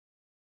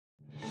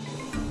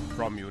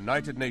From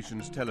United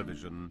Nations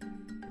Television,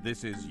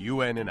 this is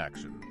UN in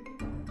Action.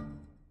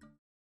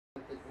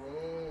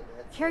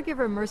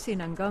 Caregiver Mercy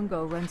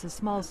Nangongo runs a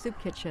small soup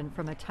kitchen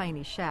from a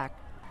tiny shack.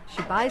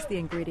 She buys the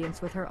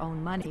ingredients with her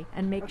own money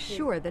and makes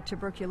sure that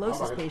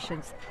tuberculosis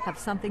patients have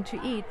something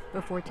to eat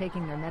before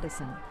taking their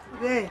medicine.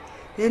 They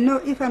know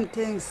if I'm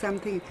doing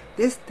something,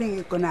 this thing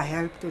is going to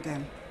help to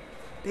them.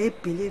 They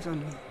believe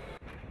on me.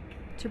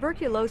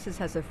 Tuberculosis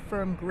has a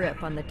firm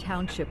grip on the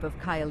township of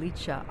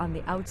Khayelitsha on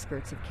the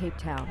outskirts of Cape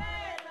Town.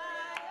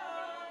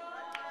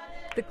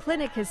 The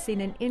clinic has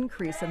seen an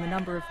increase in the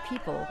number of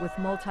people with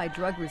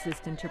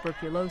multi-drug-resistant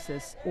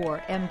tuberculosis, or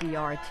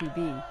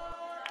MDR-TB.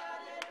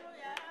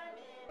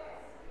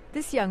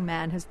 This young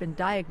man has been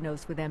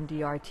diagnosed with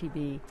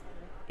MDR-TB.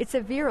 It's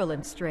a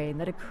virulent strain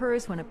that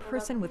occurs when a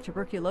person with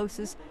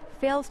tuberculosis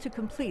fails to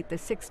complete the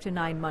 6 to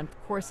 9 month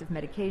course of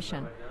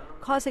medication,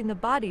 causing the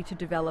body to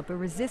develop a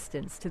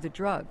resistance to the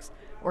drugs,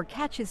 or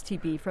catches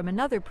TB from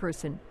another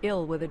person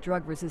ill with a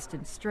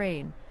drug-resistant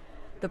strain.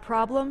 The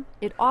problem?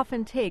 It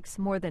often takes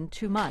more than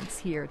 2 months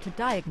here to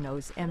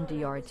diagnose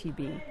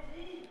MDR-TB.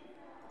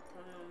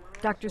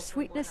 Dr.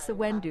 Sweetness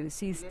Sawendu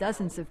sees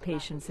dozens of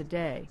patients a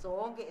day.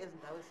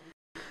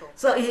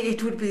 So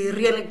it would be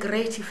really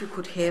great if you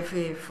could have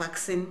a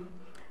vaccine,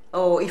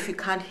 or if you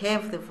can't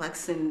have the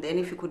vaccine, then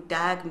if you could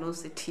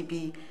diagnose the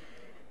TB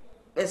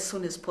as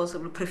soon as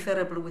possible,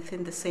 preferably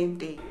within the same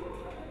day.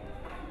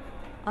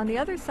 On the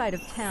other side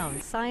of town,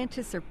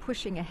 scientists are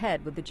pushing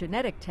ahead with the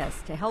genetic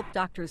test to help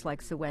doctors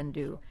like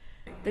Sawendu.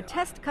 The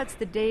test cuts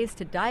the days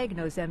to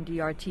diagnose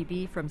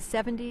MDR-TB from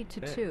 70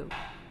 to 2.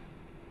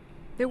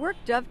 Their work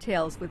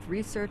dovetails with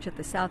research at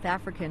the South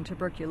African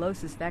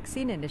Tuberculosis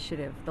Vaccine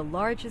Initiative, the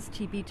largest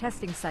TB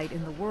testing site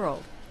in the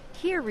world.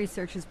 Here,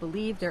 researchers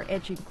believe they're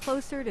edging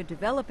closer to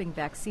developing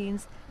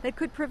vaccines that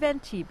could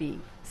prevent TB,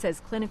 says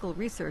clinical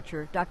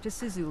researcher Dr.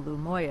 Sizulu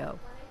Moyo.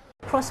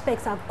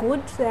 Prospects are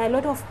good. There are a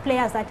lot of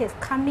players that have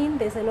come in.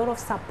 There's a lot of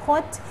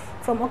support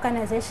from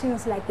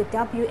organizations like the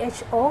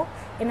WHO,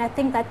 and I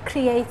think that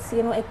creates,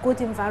 a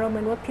good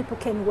environment where people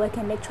can work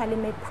and actually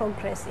make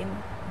progress in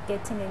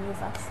getting a new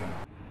vaccine.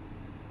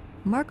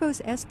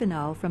 Marcos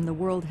Espinal from the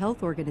World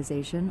Health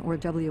Organization, or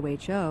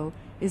WHO,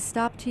 is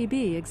Stop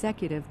TB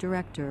Executive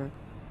Director.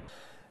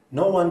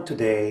 No one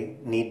today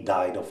need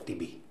died of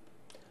TB.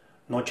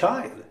 No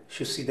child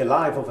should see the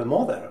life of a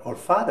mother or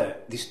father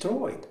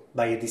destroyed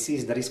by a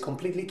disease that is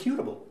completely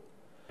curable.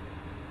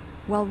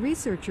 While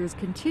researchers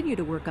continue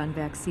to work on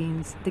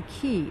vaccines, the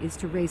key is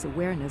to raise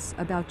awareness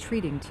about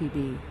treating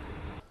TB.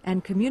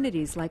 And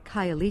communities like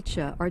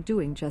Khayelitsha are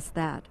doing just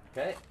that.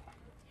 Okay.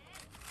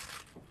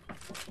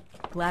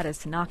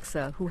 Gladys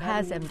Noxa, who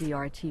has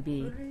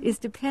MDR-TB, is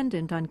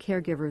dependent on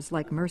caregivers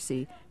like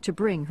Mercy to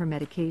bring her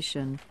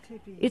medication.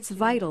 It's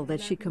vital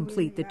that she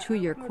complete the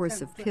 2-year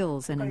course of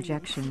pills and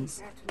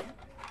injections.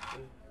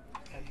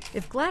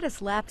 If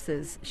Gladys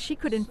lapses, she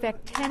could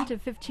infect 10 to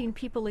 15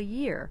 people a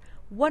year,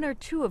 1 or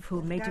 2 of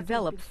whom may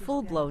develop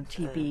full-blown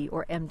TB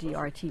or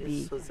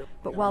MDR-TB.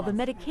 But while the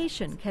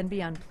medication can be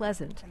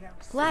unpleasant,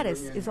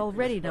 Gladys is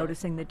already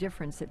noticing the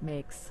difference it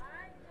makes.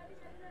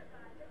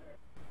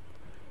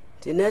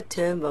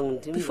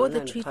 Before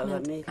the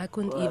treatment, I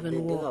couldn't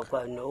even walk.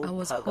 I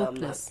was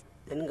hopeless.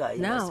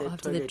 Now,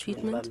 after the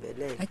treatment,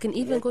 I can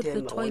even go to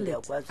the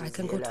toilet. I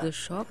can go to the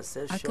shop.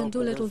 I can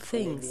do little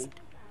things.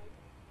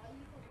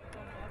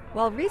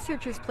 While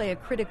researchers play a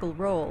critical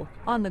role,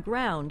 on the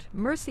ground,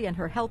 Mercy and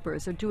her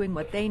helpers are doing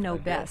what they know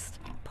best,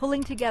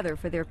 pulling together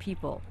for their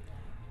people.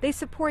 They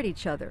support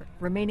each other,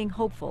 remaining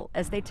hopeful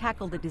as they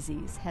tackle the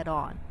disease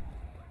head-on.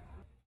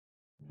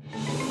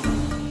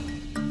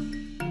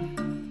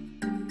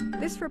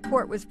 This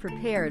report was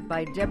prepared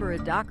by Deborah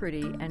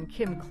Doherty and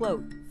Kim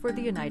Clote for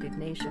the United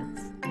Nations.